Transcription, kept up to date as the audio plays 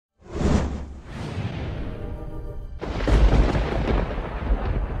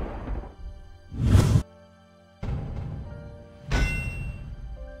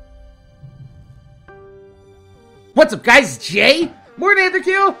What's up, guys? It's Jay,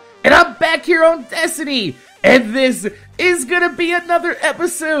 MorninAfterKill, and I'm back here on Destiny. And this is gonna be another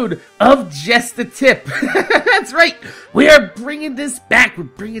episode of Just a Tip. That's right, we are bringing this back. We're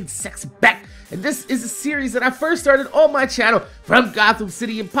bringing sex back. And this is a series that I first started on my channel from Gotham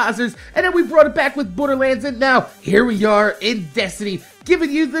City Imposters, and then we brought it back with Borderlands, and now here we are in Destiny,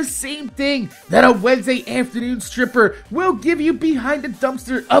 giving you the same thing that a Wednesday afternoon stripper will give you behind the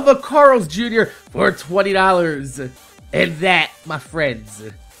dumpster of a Carl's Jr. for $20. And that, my friends,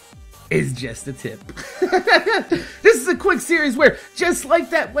 is just a tip. This is a quick series where, just like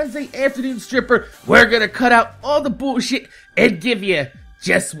that Wednesday afternoon stripper, we're gonna cut out all the bullshit and give you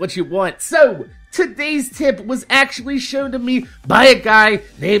just what you want. So, today's tip was actually shown to me by a guy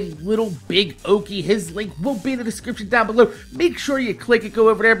named Little Big Okie. His link will be in the description down below. Make sure you click it, go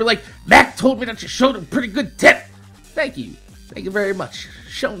over there and be like, Mac told me that you showed a pretty good tip. Thank you. Thank you very much.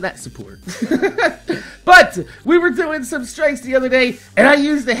 Showing that support. But we were doing some strikes the other day, and I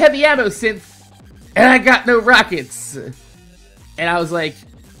used the heavy ammo synth, and I got no rockets. And I was like,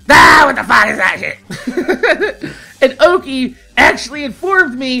 what the fuck is that shit? And Okie actually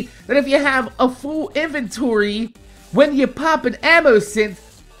informed me that if you have a full inventory, when you pop an ammo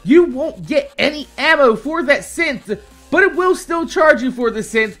synth, you won't get any ammo for that synth, but it will still charge you for the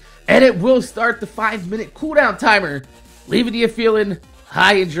synth, and it will start the 5-minute cooldown timer, leaving you feeling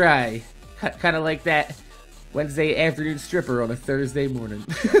high and dry. Kind of like that Wednesday afternoon stripper on a Thursday morning.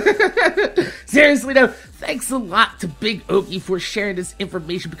 Seriously though, thanks a lot to Big Okie for sharing this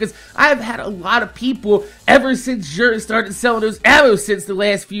information, because I've had a lot of people ever since Jur started selling those ammo synths the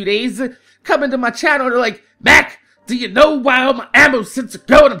last few days come into my channel and they're like, Mac, do you know why all my ammo synths are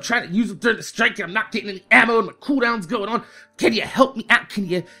going? I'm trying to use them during the strike and I'm not getting any ammo and my cooldown's going on. Can you help me out? Can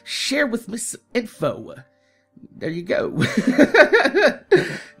you share with me some info? There you go.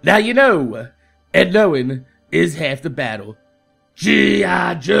 Now you know, and knowing is half the battle.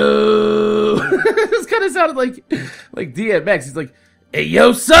 G.I. Joe! This kind of sounded like DMX. He's like, hey,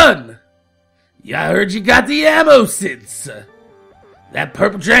 yo, son! Yeah, I heard you got the ammo synths. That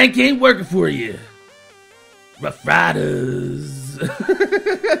purple drink ain't working for you. Rough Riders.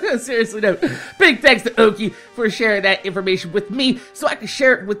 Seriously, no. Big thanks to Okie for sharing that information with me so I can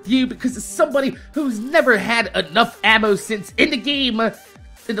share it with you, because as somebody who's never had enough ammo synths in the game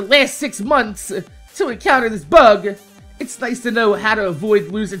in the last 6 months to encounter this bug, it's nice to know how to avoid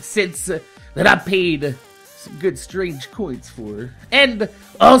losing synths that I paid some good strange coins for. And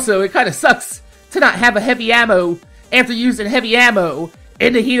also, it kind of sucks to not have a heavy ammo after using heavy ammo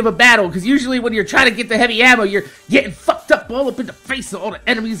in the heat of a battle, because usually when you're trying to get the heavy ammo, you're getting fucked up all up in the face, and all the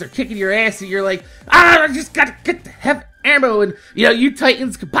enemies are kicking your ass, and you're like, I just gotta get the heavy ammo. And you know, you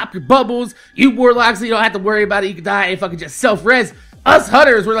Titans can pop your bubbles, you Warlocks, you don't have to worry about it, you can die if I can just self-res. Us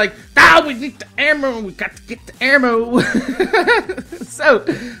Hunters, we're like, we need the ammo, we got to get the ammo. So,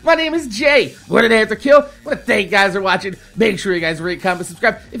 my name is Jay, MorninAfterKill. I want to thank you guys for watching. Make sure you guys rate, comment,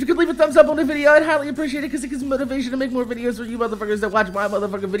 subscribe. If you could leave a thumbs up on the video, I'd highly appreciate it, because it gives me motivation to make more videos for you motherfuckers that watch my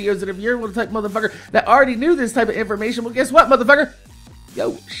motherfucking videos. And if you're one type of motherfucker that already knew this type of information, well, guess what, motherfucker?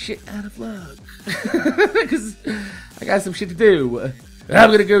 Yo, shit out of luck. Because I got some shit to do. And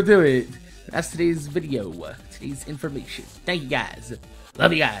I'm gonna go do it. That's today's video, today's information. Thank you guys.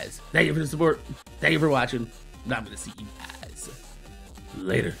 Love you guys. Thank you for the support. Thank you for watching. And I'm gonna see you guys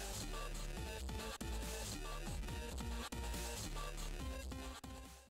later.